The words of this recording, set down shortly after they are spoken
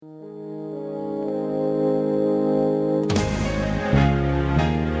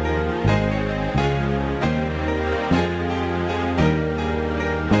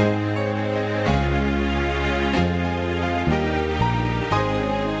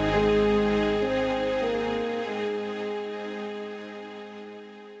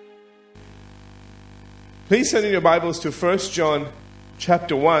Please send in your Bibles to 1 John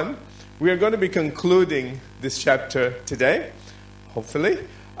chapter 1. We are going to be concluding this chapter today, hopefully.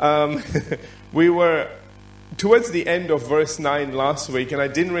 We were towards the end of verse 9 last week, and I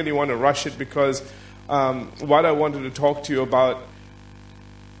didn't really want to rush it because what I wanted to talk to you about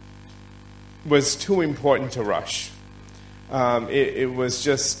was too important to rush. It was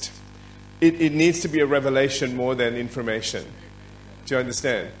just, it needs to be a revelation more than information. Do you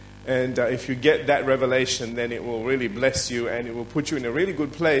understand? And if you get that revelation, then it will really bless you and it will put you in a really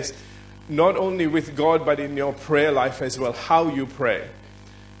good place, not only with God, but in your prayer life as well, how you pray.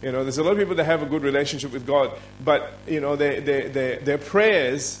 You know, there's a lot of people that have a good relationship with God, but, you know, their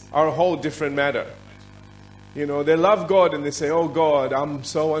prayers are a whole different matter. You know, they love God and they say, oh God, I'm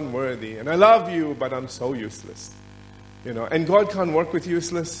so unworthy. And I love you, but I'm so useless. You know, and God can't work with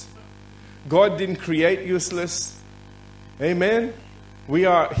useless. God didn't create useless. Amen? We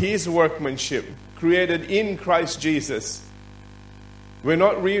are His workmanship, created in Christ Jesus. We're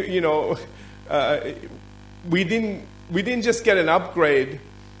not, we didn't just get an upgrade.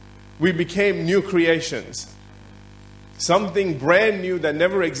 We became new creations. Something brand new that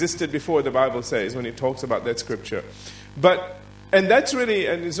never existed before, the Bible says, when it talks about that scripture. And that's really,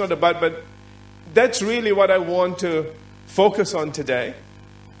 and it's not about, but that's really what I want to focus on today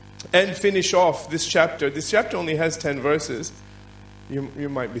and finish off this chapter. This chapter only has 10 verses. You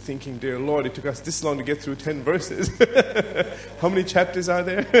might be thinking, dear Lord, it took us this long to get through 10 verses. How many chapters are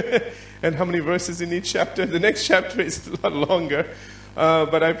there? And how many verses in each chapter? The next chapter is a lot longer.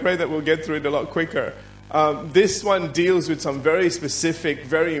 But I pray that we'll get through it a lot quicker. This one deals with some very specific,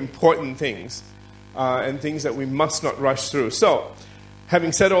 very important things. And things that we must not rush through. So,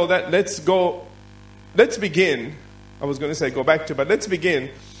 having said all that, let's begin. I was going to say go back to, but let's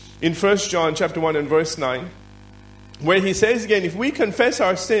begin in 1 John chapter 1 and verse 9. Where he says again, if we confess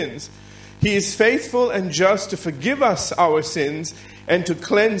our sins, He is faithful and just to forgive us our sins and to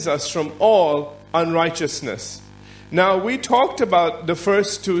cleanse us from all unrighteousness. Now, we talked about the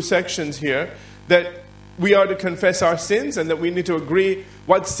first two sections here, that we are to confess our sins and that we need to agree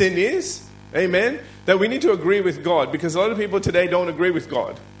what sin is. Amen? That we need to agree with God, because a lot of people today don't agree with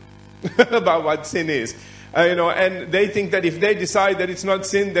God about what sin is. And they think that if they decide that it's not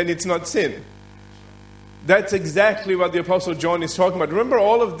sin, then it's not sin. That's exactly what the Apostle John is talking about. Remember,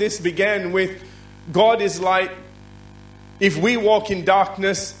 all of this began with God is light. If we walk in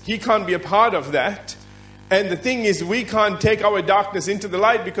darkness, He can't be a part of that. And the thing is, we can't take our darkness into the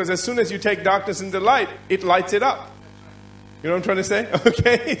light, because as soon as you take darkness into the light, it lights it up. You know what I'm trying to say?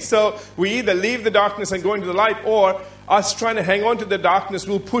 Okay, so we either leave the darkness and go into the light, or us trying to hang on to the darkness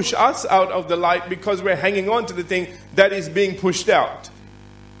will push us out of the light because we're hanging on to the thing that is being pushed out.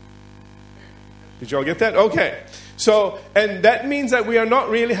 Did you all get that? Okay. So, and that means that we are not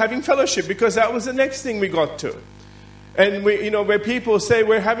really having fellowship, because that was the next thing we got to. And where people say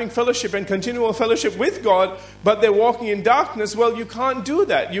we're having fellowship and continual fellowship with God, but they're walking in darkness, well, you can't do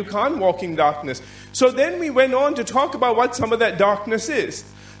that. You can't walk in darkness. So then we went on to talk about what some of that darkness is.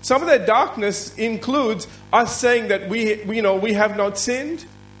 Some of that darkness includes us saying that we have not sinned,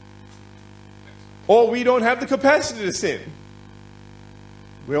 or we don't have the capacity to sin.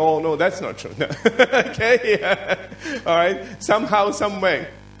 We all know that's not true. No. Okay? Yeah. All right? Somehow, some way.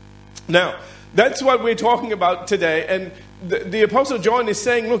 Now, that's what we're talking about today. And the Apostle John is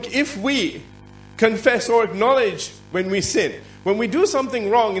saying, look, if we confess or acknowledge when we sin, when we do something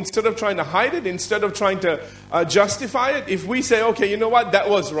wrong, instead of trying to hide it, instead of trying to justify it, if we say, okay, you know what, that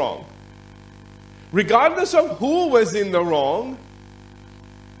was wrong. Regardless of who was in the wrong,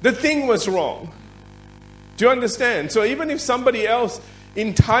 the thing was wrong. Do you understand? So even if somebody else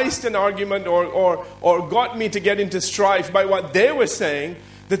enticed an argument or got me to get into strife by what they were saying,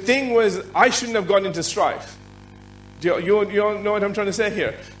 the thing was, I shouldn't have gone into strife. Do you know what I'm trying to say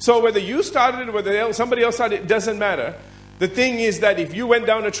here? So whether you started it, whether somebody else started it, doesn't matter. The thing is that if you went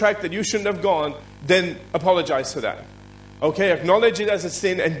down a track that you shouldn't have gone, then apologize for that. Okay, acknowledge it as a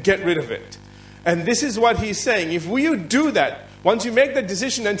sin and get rid of it. And this is what he's saying. If you do that, once you make the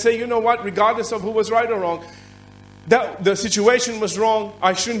decision and say, you know what, regardless of who was right or wrong, that the situation was wrong,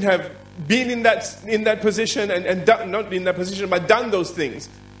 I shouldn't have been in that position and done, not in that position, but done those things.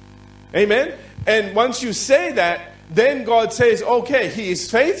 Amen? And once you say that, then God says, okay, He is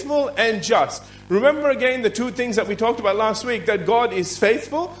faithful and just. Remember again the two things that we talked about last week, that God is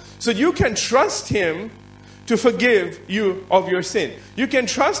faithful, so you can trust Him to forgive you of your sin. You can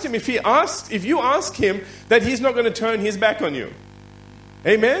trust Him if you ask Him, that He's not going to turn His back on you.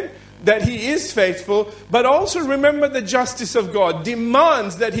 Amen? That He is faithful, but also remember the justice of God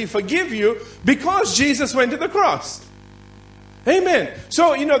demands that He forgive you because Jesus went to the cross. Amen.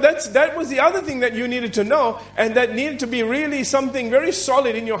 So, that was the other thing that you needed to know, and that needed to be really something very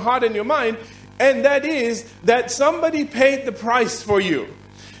solid in your heart and your mind, and that is that somebody paid the price for you.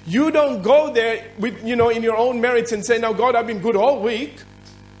 You don't go there with, in your own merits and say, now God, I've been good all week.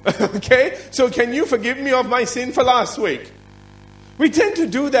 Okay? So can you forgive me of my sin for last week? We tend to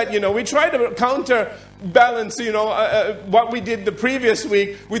do that, We try to counterbalance, what we did the previous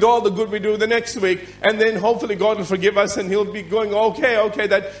week with all the good we do the next week. And then hopefully God will forgive us and He'll be going, okay,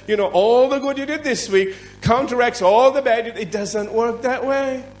 that, all the good you did this week counteracts all the bad. It doesn't work that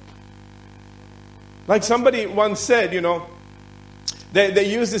way. Like somebody once said,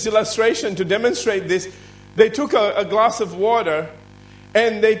 they used this illustration to demonstrate this. They took a glass of water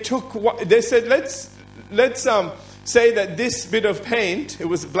and they said, let's say that this bit of paint, it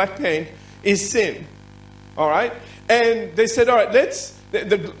was black paint, is sin. All right? And they said, all right,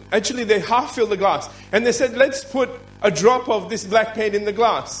 actually they half filled the glass. And they said, let's put a drop of this black paint in the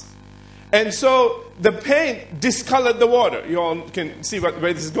glass. And so the paint discolored the water. You all can see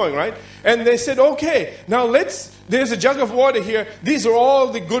where this is going, right? And they said, okay, now there's a jug of water here. These are all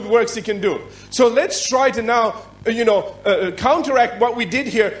the good works you can do. So let's try to now, counteract what we did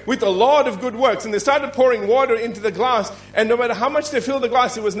here with a lot of good works. And they started pouring water into the glass. And no matter how much they filled the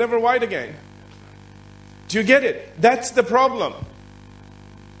glass, it was never white again. Do you get it? That's the problem.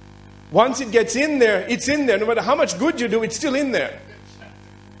 Once it gets in there, it's in there. No matter how much good you do, it's still in there.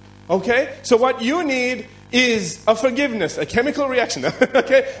 Okay? So what you need is a forgiveness, a chemical reaction.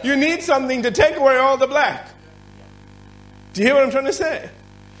 Okay? You need something to take away all the black. Do you hear what I'm trying to say?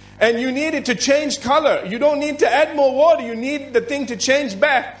 And you need it to change color. You don't need to add more water. You need the thing to change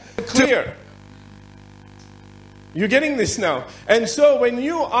back clear. You're getting this now. And so when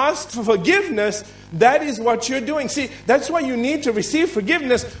you ask for forgiveness, that is what you're doing. See, that's why you need to receive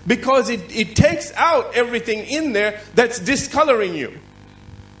forgiveness, because it takes out everything in there that's discoloring you.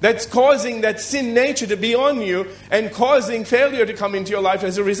 That's causing that sin nature to be on you and causing failure to come into your life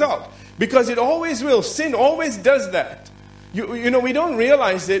as a result. Because it always will. Sin always does that. We don't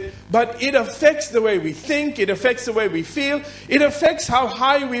realize it, but it affects the way we think. It affects the way we feel. It affects how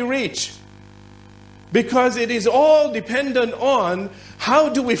high we reach. Because it is all dependent on how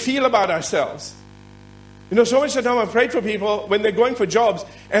do we feel about ourselves. So much of the time I've prayed for people when they're going for jobs,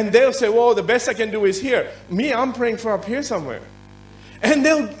 and they'll say, well, the best I can do is here. Me, I'm praying for up here somewhere. And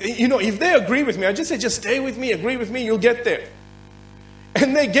they'll, if they agree with me, I just say, just stay with me, agree with me, you'll get there.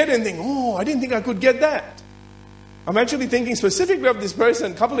 And they get it and think, oh, I didn't think I could get that. I'm actually thinking specifically of this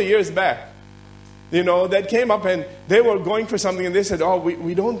person a couple of years back, that came up and they were going for something and they said, oh,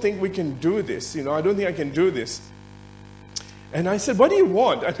 we don't think we can do this. I don't think I can do this. And I said, what do you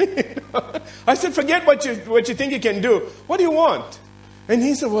want? I said, forget what you think you can do. What do you want? And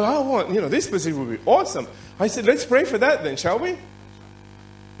he said, well, I want, this specific would be awesome. I said, let's pray for that then, shall we?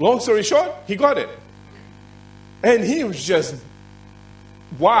 Long story short, he got it. And he was just,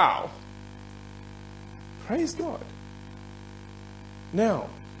 wow. Praise God. Now,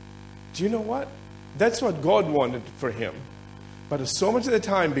 do you know what? That's what God wanted for him. But so much of the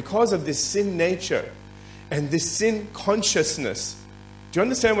time, because of this sin nature and this sin consciousness, do you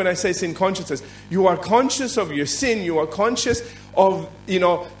understand when I say sin consciousness? You are conscious of your sin. You are conscious of,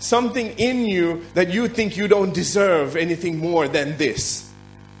 something in you that you think you don't deserve anything more than this.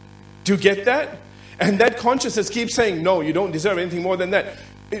 Do you get that? And that consciousness keeps saying, no, you don't deserve anything more than that.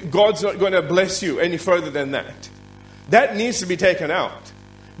 God's not going to bless you any further than that. That needs to be taken out.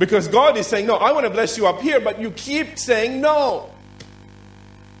 Because God is saying, no, I want to bless you up here, but you keep saying no.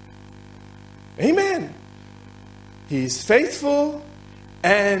 Amen. He's faithful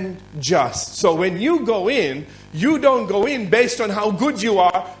and just. So when you go in, you don't go in based on how good you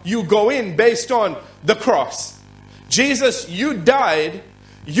are. You go in based on the cross. Jesus, you died.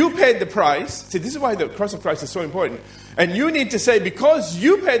 You paid the price. See, this is why the cross of Christ is so important. And you need to say, because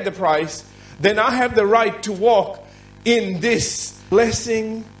you paid the price, then I have the right to walk in this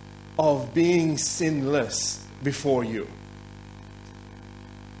blessing of being sinless before you.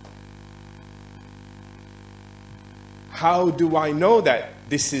 How do I know that?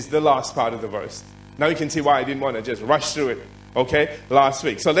 This is the last part of the verse. Now you can see why I didn't want to just rush through it, okay, last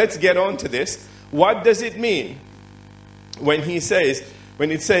week. So let's get on to this. What does it mean when it says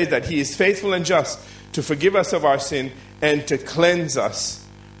that he is faithful and just to forgive us of our sin and to cleanse us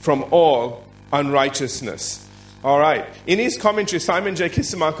from all unrighteousness? All right. In his commentary, Simon J.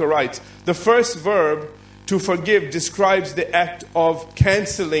 Kistemaker writes, the first verb, to forgive, describes the act of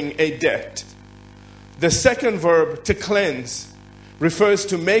canceling a debt. The second verb, to cleanse, refers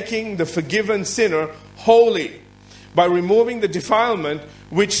to making the forgiven sinner holy by removing the defilement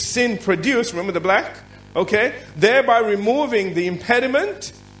which sin produced. Remember the black? Okay? Thereby removing the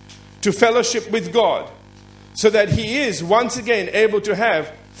impediment to fellowship with God, so that he is once again able to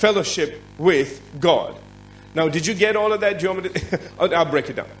have fellowship with God. Now, did you get all of that? Do you want me to? I'll break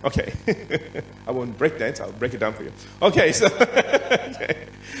it down. Okay. I won't break dance. I'll break it down for you. Okay. So, okay.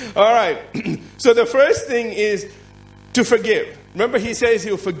 All right. So the first thing is to forgive. Remember, he says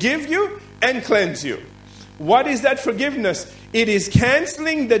he'll forgive you and cleanse you. What is that forgiveness? It is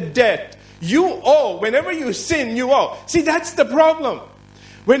canceling the debt you owe. Whenever you sin, you owe. See, that's the problem.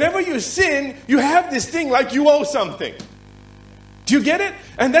 Whenever you sin, you have this thing like you owe something. Do you get it?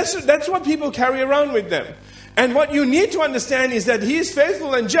 And that's what people carry around with them. And what you need to understand is that he is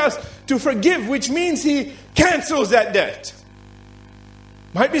faithful and just to forgive, which means he cancels that debt.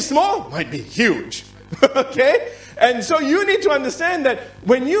 Might be small, might be huge. Okay? And so you need to understand that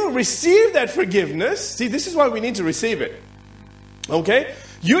when you receive that forgiveness, see, this is why we need to receive it. Okay?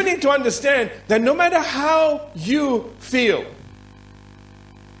 You need to understand that no matter how you feel,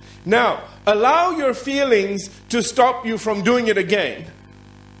 now, allow your feelings to stop you from doing it again.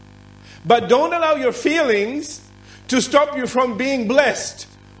 But don't allow your feelings to stop you from being blessed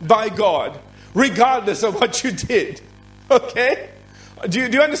by God, regardless of what you did. Okay? Do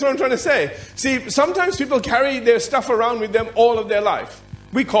you understand what I'm trying to say? See, sometimes people carry their stuff around with them all of their life.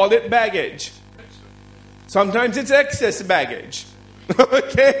 We call it baggage. Sometimes it's excess baggage.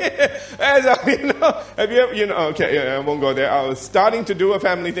 Okay? As have you ever, okay, I won't go there. I was starting to do a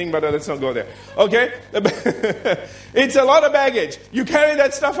family thing, but let's not go there. Okay? It's a lot of baggage. You carry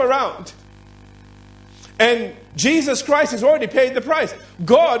that stuff around. And Jesus Christ has already paid the price.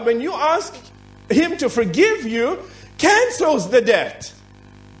 God, when you ask him to forgive you, cancels the debt.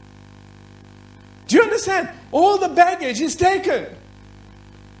 Do you understand? All the baggage is taken.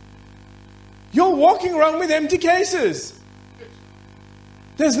 You're walking around with empty cases.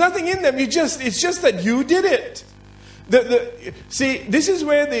 There's nothing in them. It's just that you did it. See, this is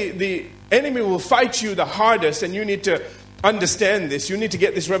where the enemy will fight you the hardest, and you need to understand this. You need to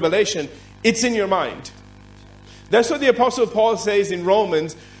get this revelation. It's in your mind. That's what the Apostle Paul says in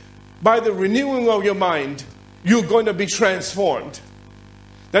Romans. By the renewing of your mind, you're going to be transformed.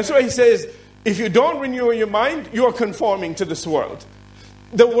 That's why he says, if you don't renew your mind, you're conforming to this world.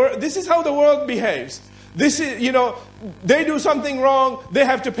 This is how the world behaves. This is, they do something wrong, they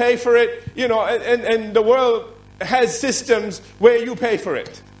have to pay for it, and the world has systems where you pay for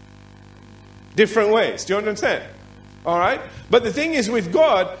it. Different ways. Do you understand? All right? But the thing is with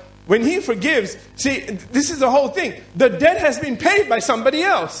God, when he forgives, see, this is the whole thing. The debt has been paid by somebody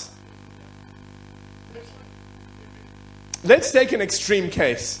else. Let's take an extreme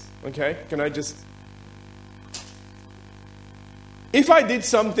case. Okay? Can I just... If I did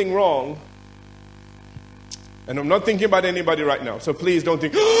something wrong, and I'm not thinking about anybody right now, so please don't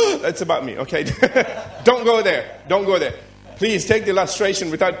think, that's about me, okay? Don't go there. Don't go there. Please take the illustration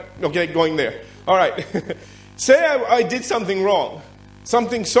without, going there. All right. Say I did something wrong.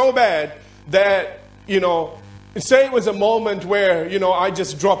 Something so bad that, say it was a moment where, I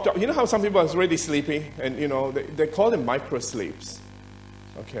just dropped off. You know how some people are really sleepy? And, they call them micro-sleeps.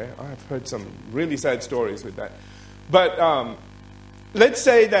 Okay? I've heard some really sad stories with that. But let's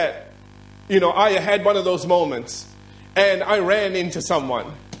say that, I had one of those moments and I ran into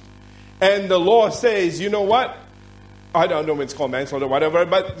someone. And the law says, you know what? I don't know if it's called manslaughter or whatever,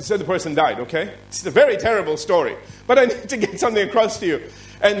 but it said the person died, okay? It's a very terrible story. But I need to get something across to you.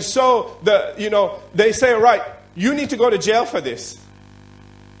 And so, they say, all right, you need to go to jail for this.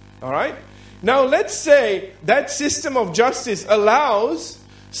 All right? Now, let's say that system of justice allows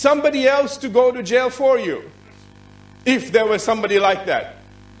somebody else to go to jail for you. If there was somebody like that.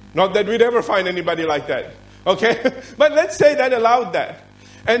 Not that we'd ever find anybody like that. Okay? But let's say that allowed that.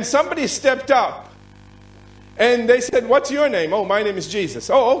 And somebody stepped up. And they said, what's your name? Oh, my name is Jesus.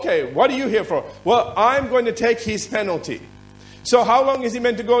 Oh, okay. What are you here for? Well, I'm going to take his penalty. So how long is he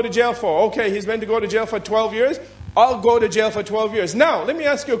meant to go to jail for? Okay, he's meant to go to jail for 12 years. I'll go to jail for 12 years. Now, let me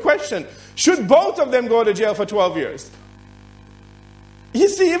ask you a question. Should both of them go to jail for 12 years? You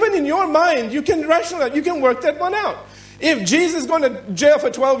see, even in your mind, you can rationalize, you can work that one out. If Jesus is going to jail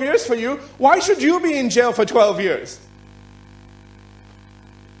for 12 years for you, why should you be in jail for 12 years?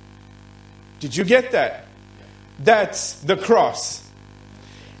 Did you get that? That's the cross.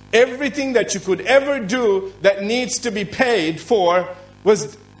 Everything that you could ever do that needs to be paid for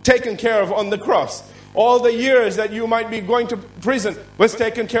was taken care of on the cross. All the years that you might be going to prison was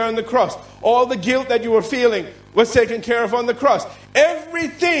taken care of on the cross. All the guilt that you were feeling was taken care of on the cross.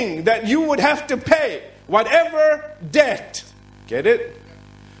 Everything that you would have to pay, whatever debt, get it?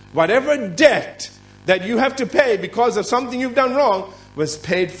 Whatever debt that you have to pay because of something you've done wrong was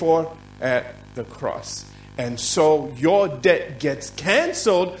paid for at the cross. And so your debt gets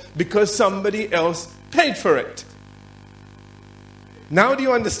canceled because somebody else paid for it. Now do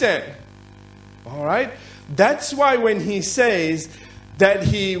you understand? All right? That's why when he says that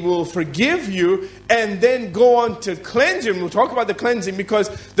he will forgive you and then go on to cleanse you, we'll talk about the cleansing because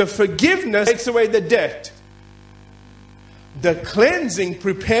the forgiveness takes away the debt. The cleansing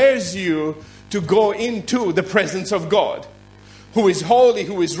prepares you to go into the presence of God, who is holy,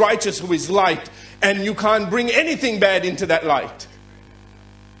 who is righteous, who is light, and you can't bring anything bad into that light.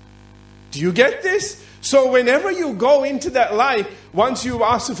 Do you get this? So whenever you go into that light, once you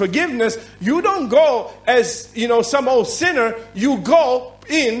ask for forgiveness, you don't go as, some old sinner. You go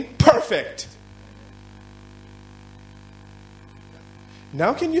in perfect.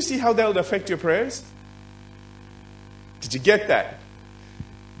 Now can you see how that will affect your prayers? Did you get that?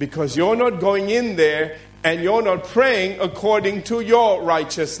 Because you're not going in there and you're not praying according to your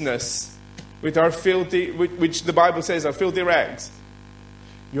righteousness with our filthy, which the Bible says are filthy rags.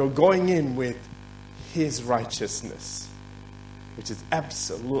 You're going in with His righteousness, which is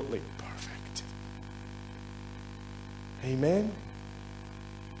absolutely perfect. Amen?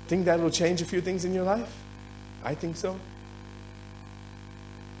 Think that will change a few things in your life? I think so.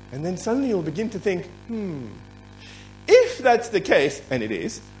 And then suddenly you'll begin to think, if that's the case, and it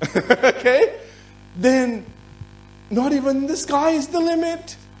is, okay, then not even the sky is the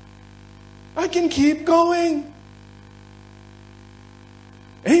limit. I can keep going.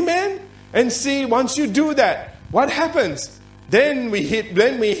 Amen? And see, once you do that, what happens? Then we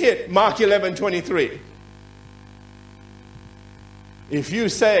hit Mark 11:23. If you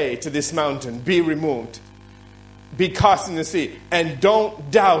say to this mountain, be removed, be cast in the sea, and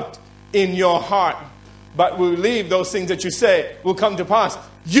don't doubt in your heart, but will believe those things that you say will come to pass,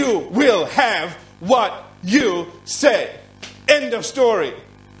 you will have what you say. End of story.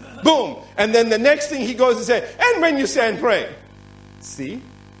 Boom. And then the next thing he goes to say, and when you stand praying. See?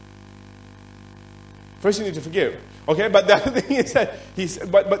 First you need to forgive. Okay, but the thing is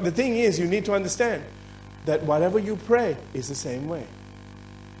that but the thing is you need to understand that whatever you pray is the same way.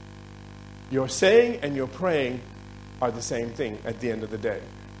 Your saying and your praying are the same thing at the end of the day.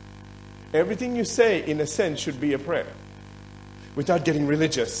 Everything you say, in a sense, should be a prayer without getting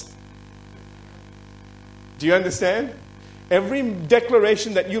religious. Do you understand? Every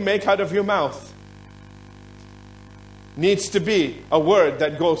declaration that you make out of your mouth needs to be a word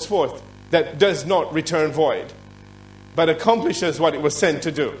that goes forth that does not return void, but accomplishes what it was sent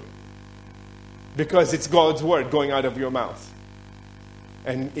to do. Because it's God's word going out of your mouth.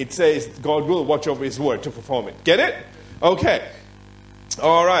 And it says God will watch over His word to perform it. Get it? Okay.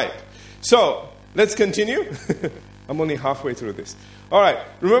 All right. So, let's continue. I'm only halfway through this. All right.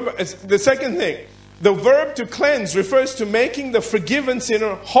 Remember, the second thing. The verb to cleanse refers to making the forgiven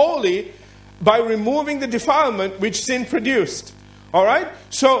sinner holy by removing the defilement which sin produced. All right?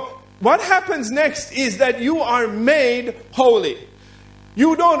 So, what happens next is that you are made holy.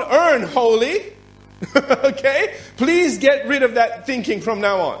 You don't earn holy. Okay? Please get rid of that thinking from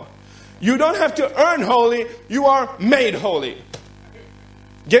now on. You don't have to earn holy. You are made holy.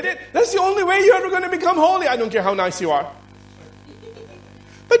 Get it? That's the only way you're ever going to become holy. I don't care how nice you are.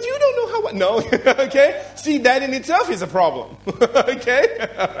 But you don't know how... No. Okay? See, that in itself is a problem. Okay?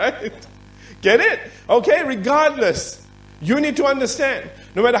 All right? Get it? Okay? Regardless, you need to understand.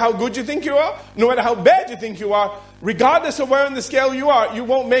 No matter how good you think you are, no matter how bad you think you are, regardless of where on the scale you are, you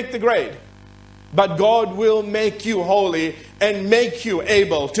won't make the grade. But God will make you holy and make you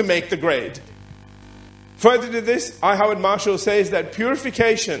able to make the grade. Further to this, I. Howard Marshall says that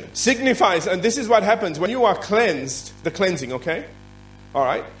purification signifies, and this is what happens when you are cleansed, the cleansing, okay? All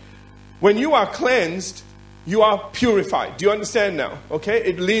right? When you are cleansed, you are purified. Do you understand now? Okay?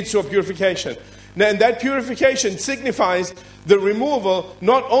 It leads to a purification. Now, and that purification signifies the removal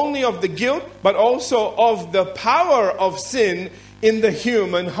not only of the guilt, but also of the power of sin in the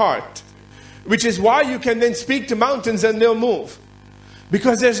human heart. Which is why you can then speak to mountains and they'll move.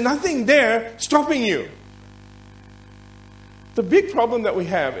 Because there's nothing there stopping you. The big problem that we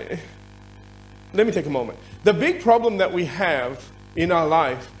have, let me take a moment. The big problem that we have in our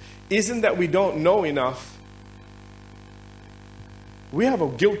life isn't that we don't know enough. We have a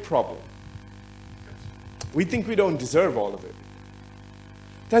guilt problem. We think we don't deserve all of it.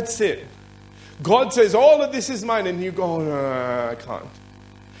 That's it. God says, all of this is mine, and you go, no, I can't.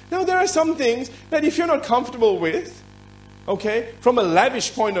 Now, there are some things that if you're not comfortable with, okay, from a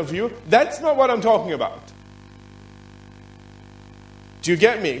lavish point of view, that's not what I'm talking about. Do you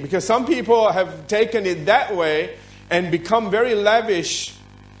get me? Because some people have taken it that way and become very lavish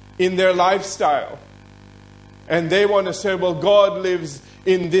in their lifestyle. And they want to say, well, God lives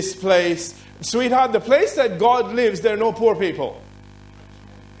in this place. Sweetheart, the place that God lives, there are no poor people.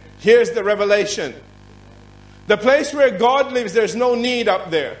 Here's the revelation. The place where God lives, there's no need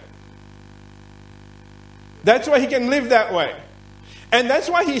up there. That's why he can live that way. And that's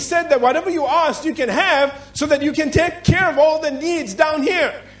why he said that whatever you ask, you can have, so that you can take care of all the needs down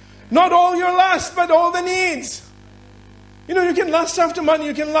here. Not all your lust, but all the needs. You know, you can lust after money,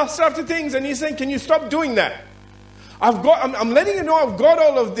 you can lust after things, and he's saying, can you stop doing that? I'm letting you know I've got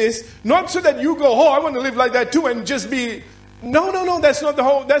all of this, not so that you go, oh, I want to live like that too, and just be... No, that's not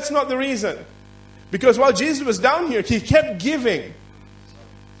the reason. Because while Jesus was down here, he kept giving.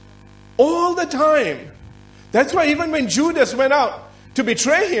 All the time. That's why even when Judas went out to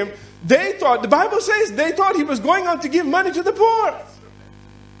betray him, the Bible says, they thought he was going out to give money to the poor.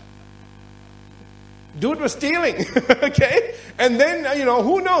 Dude was stealing, okay? And then,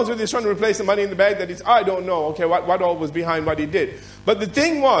 who knows whether he's trying to replace the money in the bag I don't know, okay, what all was behind what he did. But the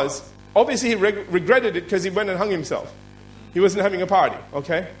thing was, obviously he regretted it because he went and hung himself. He wasn't having a party,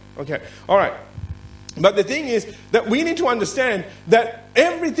 okay? Okay, all right. But the thing is that we need to understand that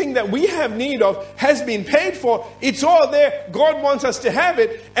everything that we have need of has been paid for. It's all there. God wants us to have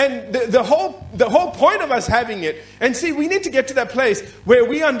it. And the whole point of us having it. And see, we need to get to that place where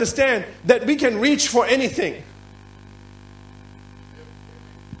we understand that we can reach for anything.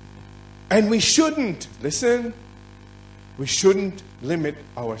 And we shouldn't, listen, we shouldn't limit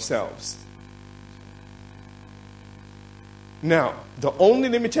ourselves. Now, the only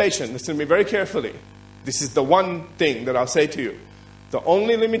limitation, listen to me very carefully. This is the one thing that I'll say to you. The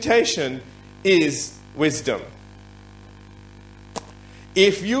only limitation is wisdom.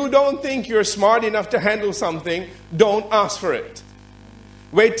 If you don't think you're smart enough to handle something, don't ask for it.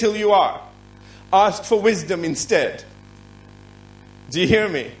 Wait till you are. Ask for wisdom instead. Do you hear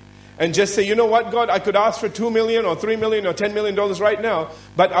me? And just say, you know what, God, I could ask for $2 million or $3 million or $10 million right now,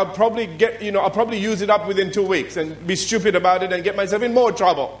 but I'll probably use it up within 2 weeks and be stupid about it and get myself in more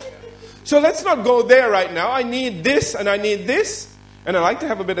trouble. So let's not go there right now. I need this and I need this, and I like to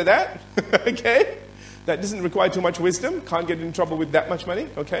have a bit of that. Okay? That doesn't require too much wisdom. Can't get in trouble with that much money.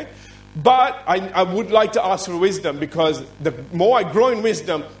 Okay? But I would like to ask for wisdom, because the more I grow in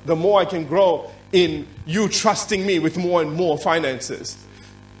wisdom, the more I can grow in you trusting me with more and more finances.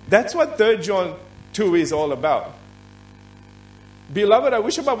 That's what 3 John 2 is all about. Beloved, I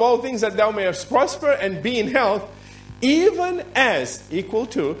wish above all things that thou mayest prosper and be in health, even as, equal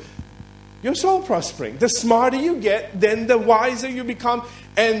to, your soul prospering. The smarter you get, then the wiser you become,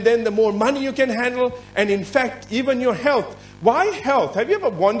 and then the more money you can handle, and in fact, even your health. Why health? Have you ever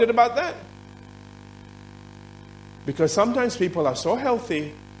wondered about that? Because sometimes people are so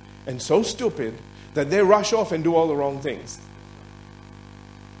healthy and so stupid that they rush off and do all the wrong things.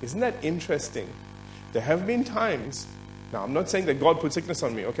 Isn't that interesting? There have been times, now I'm not saying that God put sickness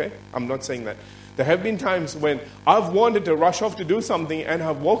on me, okay? I'm not saying that. There have been times when I've wanted to rush off to do something and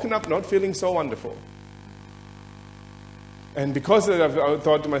have woken up not feeling so wonderful. And because of that, I've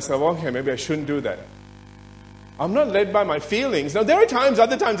thought to myself, okay, maybe I shouldn't do that. I'm not led by my feelings. Now, there are times,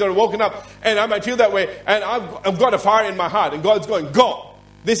 other times that I've woken up and I might feel that way, and I've got a fire in my heart, and God's going, go.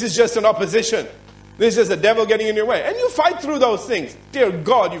 This is just an opposition. This is the devil getting in your way. And you fight through those things. Dear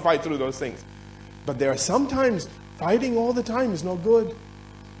God, you fight through those things. But there are sometimes fighting all the time is no good.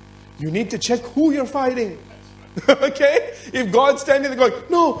 You need to check who you're fighting. Okay? If God's standing there going,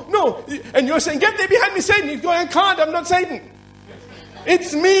 no. And you're saying, get there behind me, Satan. He's going, I can't. I'm not Satan.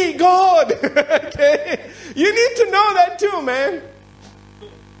 It's me, God. Okay? You need to know that too, man.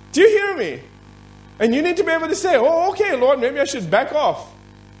 Do you hear me? And you need to be able to say, oh, okay, Lord, maybe I should back off.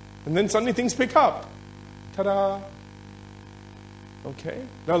 And then suddenly things pick up. Ta-da. Okay?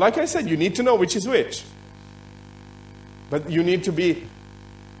 Now, like I said, you need to know which is which. But you need to be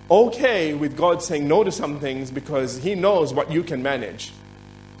okay with God saying no to some things, because He knows what you can manage.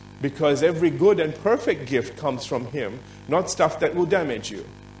 Because every good and perfect gift comes from Him, not stuff that will damage you.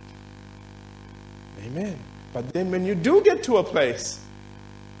 Amen. But then when you do get to a place,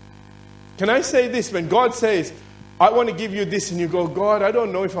 can I say this? When God says, I want to give you this, and you go, God, I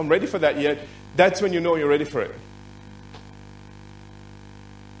don't know if I'm ready for that yet, that's when you know you're ready for it.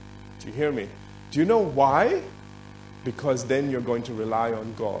 Do you hear me? Do you know why? Because then you're going to rely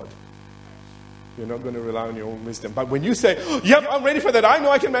on God. You're not going to rely on your own wisdom. But when you say, yep, I'm ready for that, I know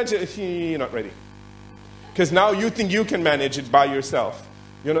I can manage it, you're not ready. Because now you think you can manage it by yourself.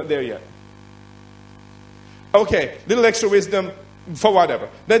 You're not there yet. Okay, little extra wisdom for whatever.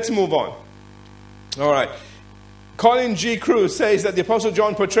 Let's move on. All right. Colin G. Cruz says that the Apostle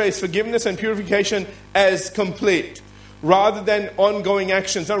John portrays forgiveness and purification as complete. rather than ongoing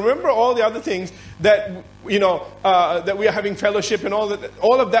actions. Now remember all the other things that, that we are having fellowship and all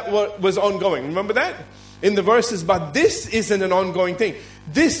of that was ongoing. Remember that? In the verses, but this isn't an ongoing thing.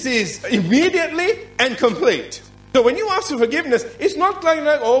 This is immediately and complete. So when you ask for forgiveness, it's not like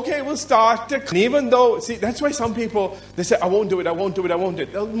okay, we'll start. And even though, see, that's why some people, they say, I won't do it, I won't do it, I won't do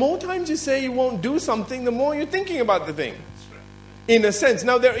it. The more times you say you won't do something, the more you're thinking about the thing. In a sense.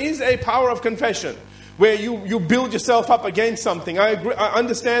 Now there is a power of confession where you build yourself up against something. I agree, I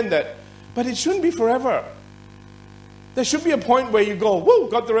understand that. But it shouldn't be forever. There should be a point where you go, whoa,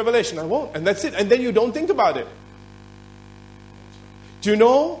 got the revelation, I won't. And that's it. And then you don't think about it. Do you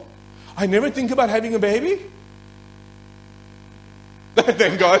know, I never think about having a baby.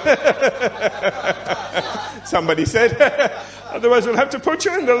 Thank God. Somebody said, otherwise we'll have to put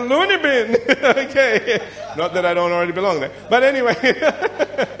you in the loony bin. Okay. Not that I don't already belong there. But anyway.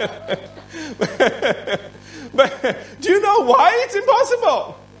 But do you know why it's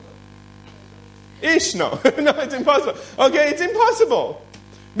impossible? No, it's impossible. Okay, it's impossible.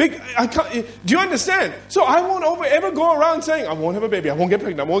 Do you understand? So I won't ever go around saying, I won't have a baby, I won't get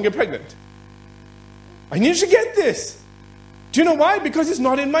pregnant, I won't get pregnant. I need you to get this. Do you know why? Because it's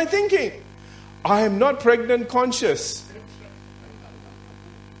not in my thinking. I am not pregnant conscious.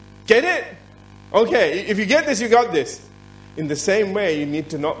 Get it? Okay, if you get this, you got this. In the same way, you need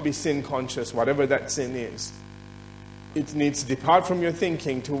to not be sin conscious, whatever that sin is. It needs to depart from your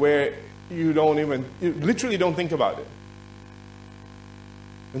thinking to where you literally don't think about it.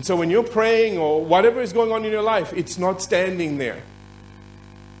 And so when you're praying or whatever is going on in your life, it's not standing there.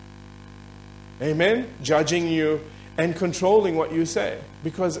 Amen? Judging you and controlling what you say.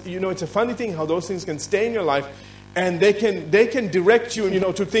 Because, it's a funny thing how those things can stay in your life and they can direct you,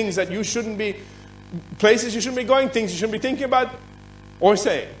 to things that you shouldn't be, places you shouldn't be going, things you shouldn't be thinking about or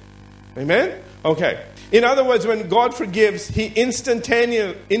saying. Amen? Okay. In other words, when God forgives, He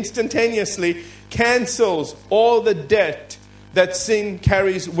instantaneously cancels all the debt that sin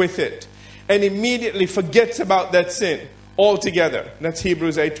carries with it and immediately forgets about that sin altogether. That's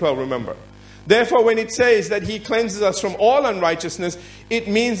Hebrews 8:12, remember. Therefore, when it says that He cleanses us from all unrighteousness, it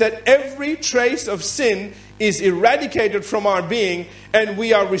means that every trace of sin is eradicated from our being and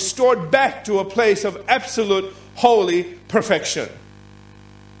we are restored back to a place of absolute holy perfection.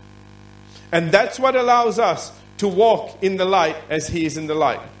 And that's what allows us to walk in the light as He is in the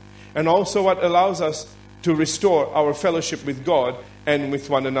light. And also what allows us to restore our fellowship with God and with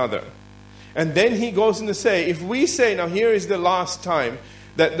one another. And then he goes on to say, if we say, now here is the last time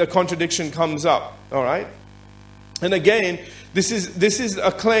that the contradiction comes up, all right? And again, this is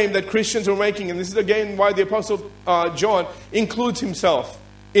a claim that Christians are making, and this is again why the Apostle John includes himself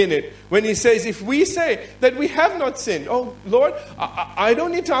in it. When he says, if we say that we have not sinned, oh Lord, I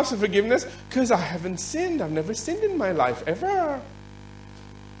don't need to ask for forgiveness because I haven't sinned. I've never sinned in my life, ever.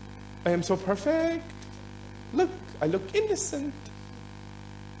 I am so perfect. Look, I look innocent.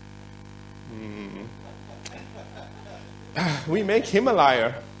 We make him a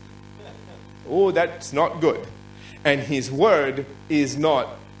liar. Oh, that's not good. And his word is not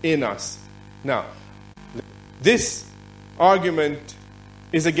in us. Now, this argument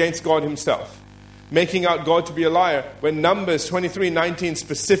is against God himself, making out God to be a liar when Numbers 23:19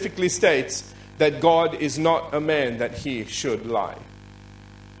 specifically states that God is not a man that he should lie.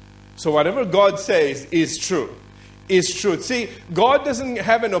 So whatever God says is true. Is truth. See, God doesn't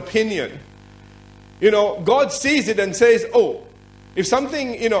have an opinion. God sees it and says, oh, if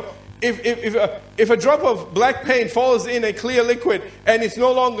something, if a drop of black paint falls in a clear liquid and it's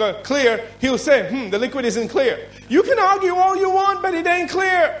no longer clear, he'll say, the liquid isn't clear. You can argue all you want, but it ain't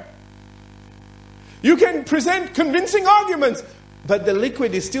clear. You can present convincing arguments, but the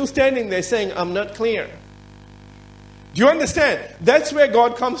liquid is still standing there saying, I'm not clear. Do you understand? That's where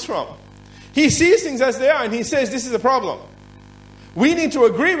God comes from. He sees things as they are and he says, this is a problem. We need to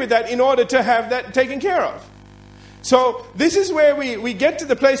agree with that in order to have that taken care of. So this is where we get to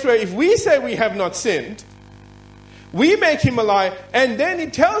the place where if we say we have not sinned, we make him a lie, and then he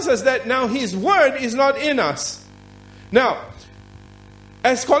tells us that now his word is not in us. Now,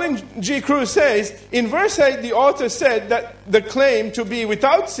 as Colin G. Cruz says, in verse 8, the author said that the claim to be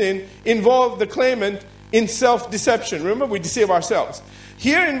without sin involved the claimant in self-deception. Remember, we deceive ourselves.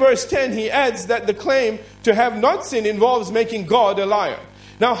 Here in verse 10, he adds that the claim to have not sinned involves making God a liar.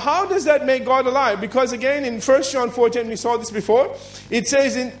 Now, how does that make God a liar? Because again, in 1 John 4:10, we saw this before. It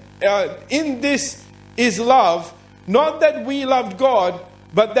says, in this is love, not that we loved God,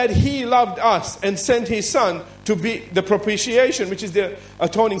 but that he loved us and sent his Son to be the propitiation, which is the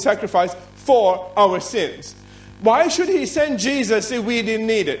atoning sacrifice for our sins. Why should he send Jesus if we didn't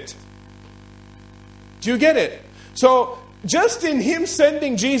need it? Do you get it? So just in him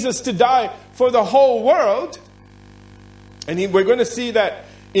sending Jesus to die for the whole world, and we're going to see that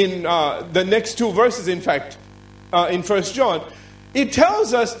in the next two verses, in fact, in 1 John, it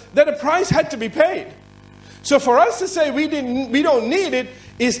tells us that a price had to be paid. So for us to say we don't need it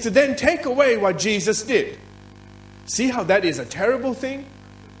is to then take away what Jesus did. See how that is a terrible thing?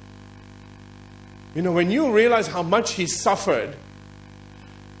 You know, when you realize how much he suffered,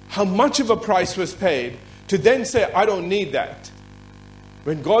 how much of a price was paid, to then say, I don't need that.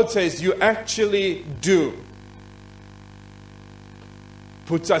 When God says you actually do,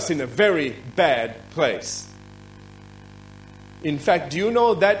 puts us in a very bad place. In fact, do you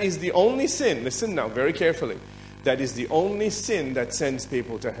know that is the only sin, listen now very carefully, that is the only sin that sends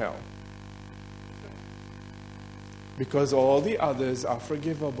people to hell. Because all the others are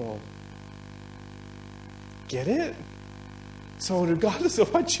forgivable. Get it? So regardless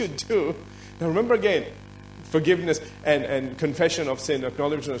of what you do, now remember again, forgiveness and confession of sin,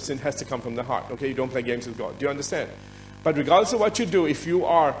 acknowledgement of sin has to come from the heart. Okay, you don't play games with God. Do you understand? But regardless of what you do, if you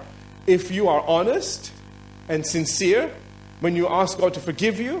are honest and sincere, when you ask God to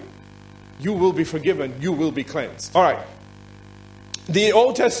forgive you, you will be forgiven. You will be cleansed. All right. The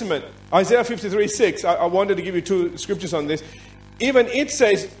Old Testament, Isaiah 53:6. I wanted to give you two scriptures on this. Even it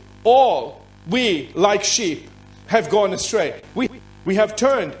says, all we like sheep have gone astray. We have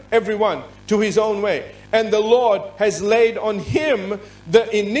turned everyone to his own way. And the Lord has laid on him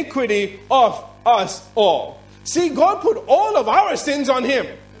the iniquity of us all. See, God put all of our sins on him.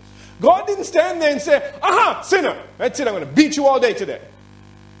 God didn't stand there and say, aha, sinner, that's it, I'm going to beat you all day today.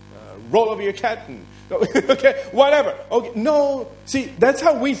 Roll over your cat and, okay, whatever. Okay, no, see, that's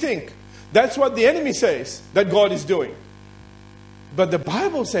how we think. That's what the enemy says that God is doing. But the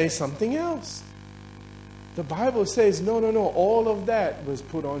Bible says something else. The Bible says, no, all of that was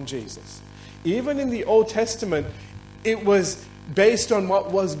put on Jesus. Even in the Old Testament, it was based on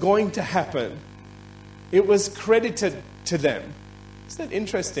what was going to happen. It was credited to them. Isn't that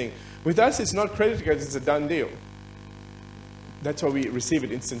interesting? With us, it's not credited because it's a done deal. That's why we receive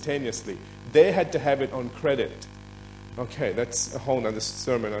it instantaneously. They had to have it on credit. Okay, that's a whole other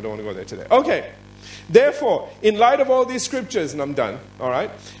sermon. I don't want to go there today. Okay. Therefore, in light of all these scriptures, and I'm done, all right?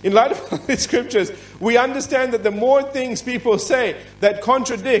 In light of all these scriptures, we understand that the more things people say that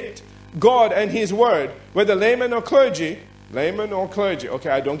contradict God and his word, whether layman or clergy, okay,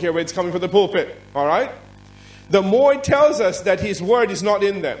 I don't care where it's coming from the pulpit, all right? The more it tells us that his word is not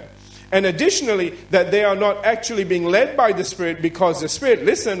in them. And additionally, that they are not actually being led by the Spirit, because the Spirit,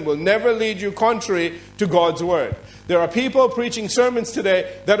 listen, will never lead you contrary to God's word. There are people preaching sermons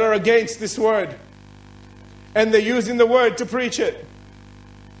today that are against this word. And they're using the word to preach it.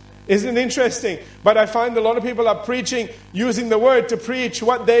 Isn't it interesting? But I find a lot of people are preaching, using the word to preach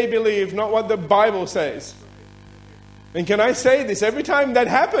what they believe, not what the Bible says. And can I say this? Every time that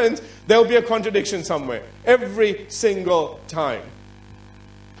happens, there'll be a contradiction somewhere. Every single time.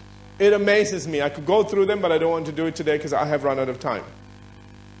 It amazes me. I could go through them, but I don't want to do it today because I have run out of time.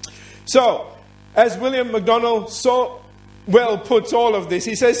 So, as William MacDonald so well puts all of this,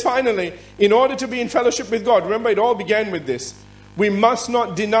 he says, finally, in order to be in fellowship with God, remember it all began with this, we must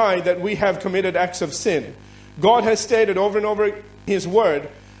not deny that we have committed acts of sin. God has stated over and over in his word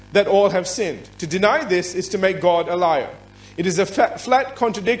that all have sinned. To deny this is to make God a liar. It is a flat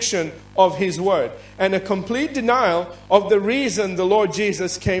contradiction of his word and a complete denial of the reason the Lord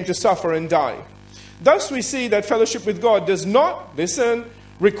Jesus came to suffer and die. Thus we see that fellowship with God does not, listen,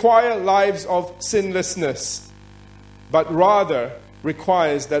 require lives of sinlessness, but rather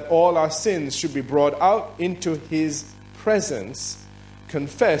requires that all our sins should be brought out into his presence,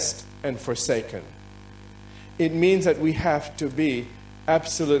 confessed and forsaken. It means that we have to be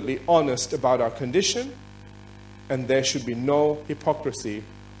absolutely honest about our condition, and there should be no hypocrisy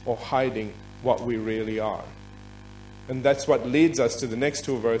or hiding what we really are. And that's what leads us to the next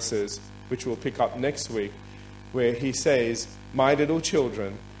two verses, which we'll pick up next week, where he says, my little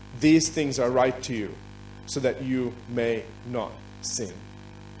children, these things are right to you, so that you may not sin.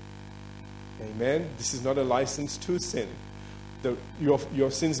 Amen? This is not a license to sin.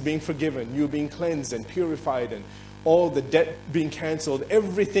 Your sins being forgiven, you being cleansed and purified, and all the debt being canceled,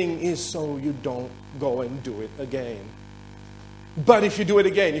 everything is so you don't go and do it again. But if you do it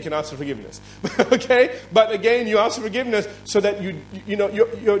again, you can ask for forgiveness. Okay? But again, you ask for forgiveness so that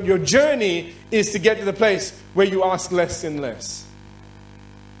your journey is to get to the place where you ask less and less.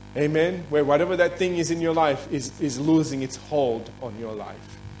 Amen? Where whatever that thing is in your life is losing its hold on your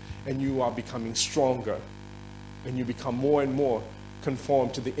life. And you are becoming stronger. And you become more and more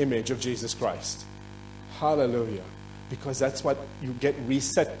conformed to the image of Jesus Christ. Hallelujah. Because that's what you get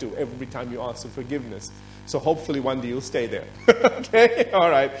reset to every time you ask for forgiveness. So hopefully one day you'll stay there. Okay? All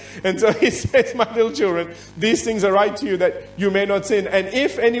right. And so he says, my little children, these things are right to you that you may not sin. And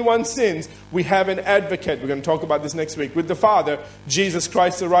if anyone sins, we have an advocate. We're going to talk about this next week. With the Father, Jesus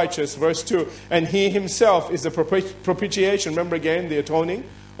Christ the righteous. Verse 2. And he himself is the propitiation. Remember again, the atoning.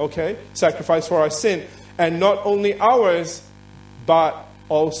 Okay? Sacrifice for our sin. And not only ours, but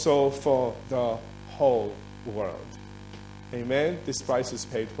also for the whole world. Amen? This price is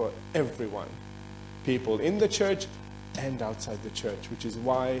paid for everyone. People in the church and outside the church, which is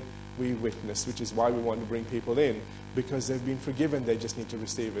why we witness, which is why we want to bring people in, because they've been forgiven. They just need to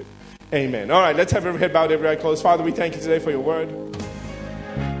receive it. Amen. All right, let's have every head bowed, every eye closed. Father, we thank you today for your word.